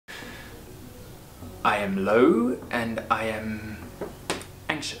I am low and I am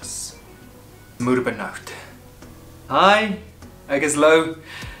anxious. Moeder benoud. Hi, ek is low.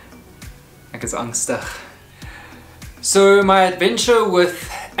 Ek is angstig. So my adventure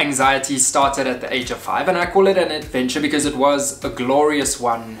with anxiety started at the age of 5, and I call it an adventure because it was a glorious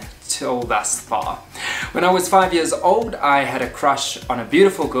one till thus far. When I was 5 years old, I had a crush on a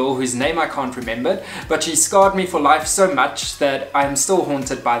beautiful girl whose name I can't remember, but she scarred me for life so much that I am still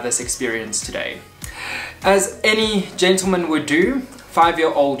haunted by this experience today. As any gentleman would do,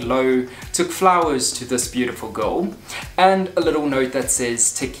 5-year-old Lo took flowers to this beautiful girl and a little note that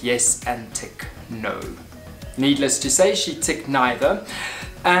says tick yes and tick no. Needless to say, she ticked neither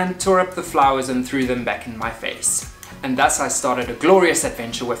and tore up the flowers and threw them back in my face. And thus I started a glorious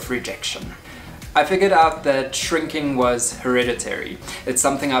adventure with rejection. I figured out that shrinking was hereditary. It's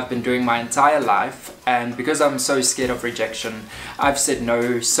something I've been doing my entire life, and because I'm so scared of rejection, I've said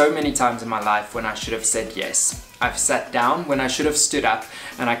no so many times in my life when I should have said yes. I've sat down when I should have stood up,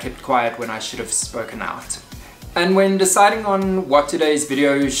 and I kept quiet when I should have spoken out. And when deciding on what today's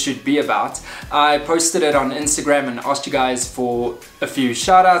video should be about, I posted it on Instagram and asked you guys for a few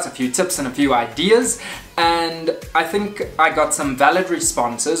shoutouts, a few tips and a few ideas, and I think I got some valid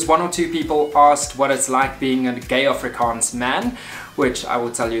responses. 1 or 2 people asked what it's like being a gay Afrikaans man, which I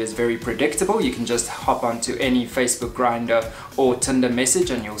will tell you is very predictable. You can just hop onto any Facebook Grindr or Tinder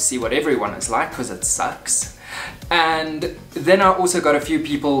message and you'll see what everyone is like, because it sucks. And then I also got a few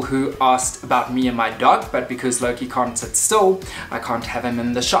people who asked about me and my dog, but because Loki can't sit still, I can't have him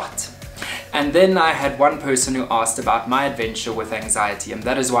in the shot. And then I had one person who asked about my adventure with anxiety, and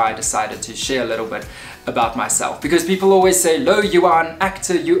that is why I decided to share a little bit about myself. Because people always say, Lo, you are an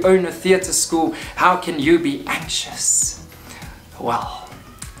actor, you own a theatre school, how can you be anxious? Well,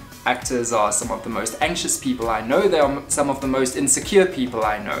 actors are some of the most anxious people I know. They are some of the most insecure people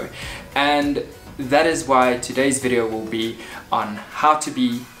I know. And that is why today's video will be on how to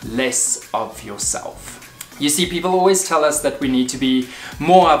be less of yourself. You see, people always tell us that we need to be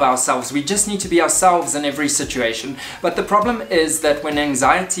more of ourselves. We just need to be ourselves in every situation. But the problem is that when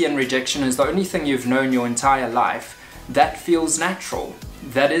anxiety and rejection is the only thing you've known your entire life, that feels natural.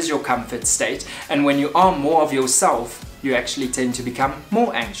 That is your comfort state. And when you are more of yourself, you actually tend to become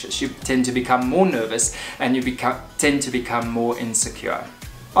more anxious. You tend to become more nervous, and you tend to become more insecure.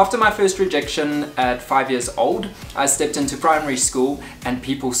 After my first rejection at 5 years old, I stepped into primary school and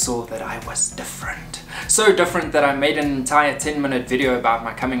people saw that I was different. So different that I made an entire 10-minute video about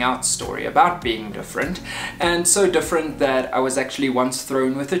my coming out story, about being different, and so different that I was actually once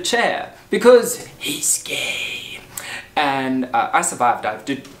thrown with a chair because he's gay. And I survived. I have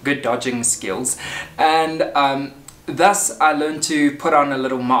good dodging skills, and thus I learned to put on a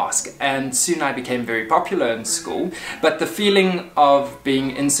little mask, and soon I became very popular in school, but the feeling of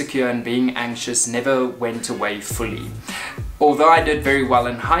being insecure and being anxious never went away fully. Although I did very well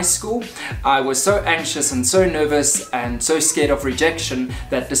in high school, I was so anxious and so nervous and so scared of rejection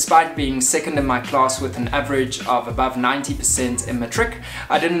that despite being second in my class with an average of above 90% in matric,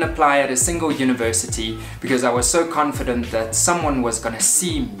 I didn't apply at a single university because I was so confident that someone was gonna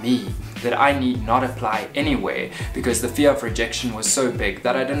see me, that I need not apply anywhere because the fear of rejection was so big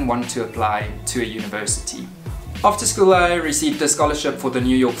that I didn't want to apply to a university. After school I received a scholarship for the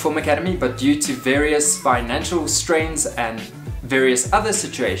New York Film Academy, but due to various financial strains and various other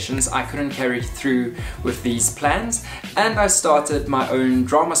situations I couldn't carry through with these plans, and I started my own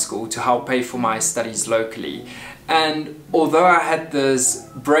drama school to help pay for my studies locally. And although I had this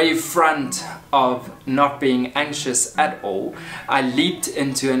brave front of not being anxious at all, I leaped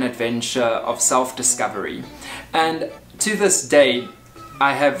into an adventure of self-discovery. And to this day,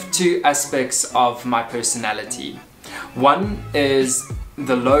 I have 2 aspects of my personality. One is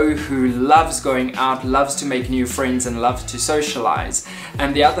the Lo who loves going out, loves to make new friends and loves to socialize.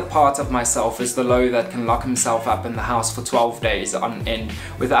 And the other part of myself is the Lo that can lock himself up in the house for 12 days on end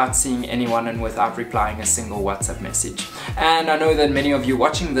without seeing anyone and without replying a single WhatsApp message. And I know that many of you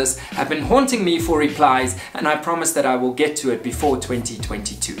watching this have been haunting me for replies, and I promise that I will get to it before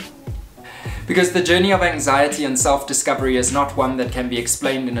 2022. Because the journey of anxiety and self-discovery is not one that can be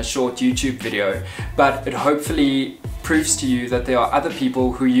explained in a short YouTube video, but it hopefully proves to you that there are other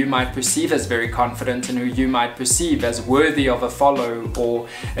people who you might perceive as very confident and who you might perceive as worthy of a follow or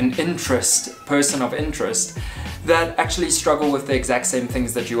an person of interest, that actually struggle with the exact same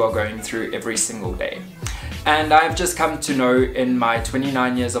things that you are going through every single day. And I've just come to know in my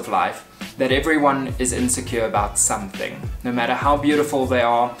 29 years of life that everyone is insecure about something. No matter how beautiful they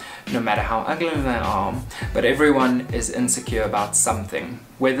are, no matter how ugly they are, but everyone is insecure about something.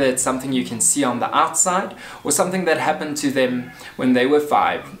 Whether it's something you can see on the outside or something that happened to them when they were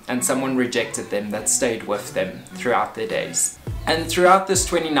 5 and someone rejected them that stayed with them throughout their days. And throughout this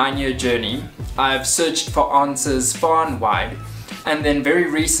 29-year journey, I've searched for answers far and wide. And then very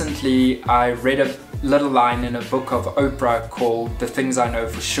recently I read a little line in a book of Oprah called The Things I Know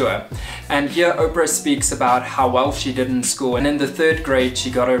For Sure. And here Oprah speaks about how well she did in school, and in the 3rd grade she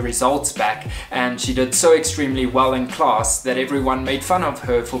got her results back and she did so extremely well in class that everyone made fun of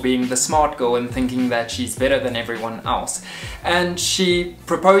her for being the smart girl and thinking that she's better than everyone else. And she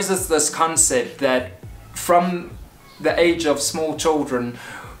proposes this concept that from the age of small children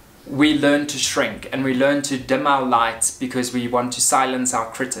we learn to shrink and we learn to dim our lights because we want to silence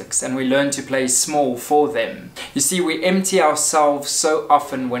our critics, and we learn to play small for them. You see, we empty ourselves so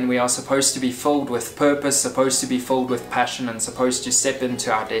often when we are supposed to be filled with purpose, supposed to be filled with passion, and supposed to step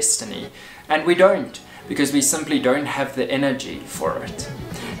into our destiny. And we don't, because we simply don't have the energy for it.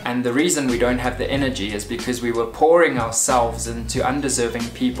 And the reason we don't have the energy is because we were pouring ourselves into undeserving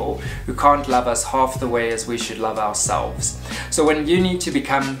people who can't love us half the way as we should love ourselves. So when you need to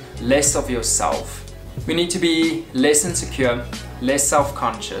become less of yourself, we need to be less insecure, less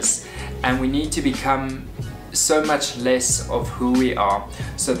self-conscious, and we need to become so much less of who we are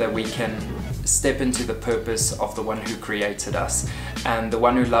so that we can step into the purpose of the one who created us and the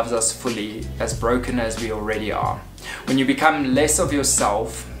one who loves us fully, as broken as we already are. When you become less of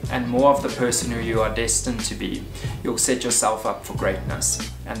yourself and more of the person who you are destined to be, you'll set yourself up for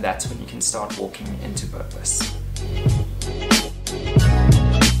greatness, and that's when you can start walking into purpose.